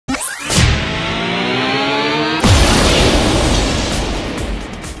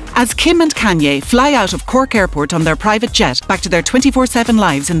As Kim and Kanye fly out of Cork Airport on their private jet back to their 24/7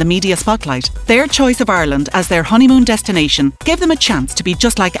 lives in the media spotlight, their choice of Ireland as their honeymoon destination gave them a chance to be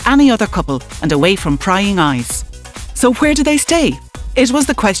just like any other couple and away from prying eyes. So where do they stay? It was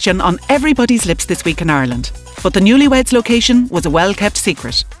the question on everybody's lips this week in Ireland, but the newlyweds location was a well-kept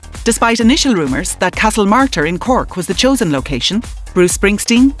secret. Despite initial rumours that Castlemartyr in Cork was the chosen location, Bruce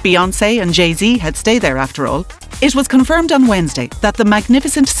Springsteen, Beyoncé and Jay-Z had stayed there after all, it was confirmed on Wednesday that the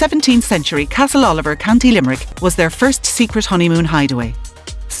magnificent 17th century Castle Oliver, County Limerick was their first secret honeymoon hideaway.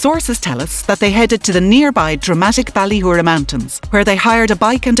 Sources tell us that they headed to the nearby dramatic Ballyhoura Mountains, where they hired a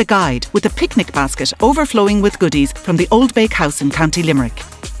bike and a guide with a picnic basket overflowing with goodies from the Old Bake House in County Limerick.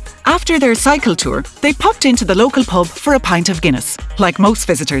 After their cycle tour, they popped into the local pub for a pint of Guinness, like most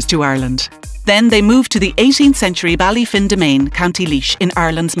visitors to Ireland. Then they moved to the 18th century Ballyfin Domain, County Laois in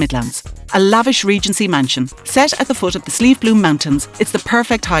Ireland's Midlands. A lavish Regency mansion, set at the foot of the Slievebloom Mountains, it's the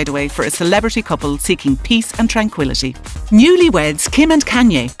perfect hideaway for a celebrity couple seeking peace and tranquility. Newlyweds Kim and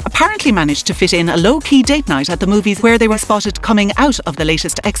Kanye apparently managed to fit in a low-key date night at the movies where they were spotted coming out of the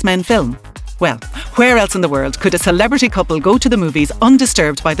latest X-Men film. Well, where else in the world could a celebrity couple go to the movies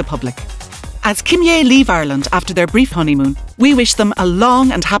undisturbed by the public? As Kimye leave Ireland after their brief honeymoon, we wish them a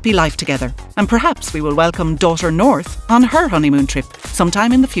long and happy life together, and perhaps we will welcome daughter North on her honeymoon trip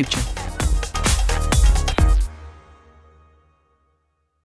sometime in the future.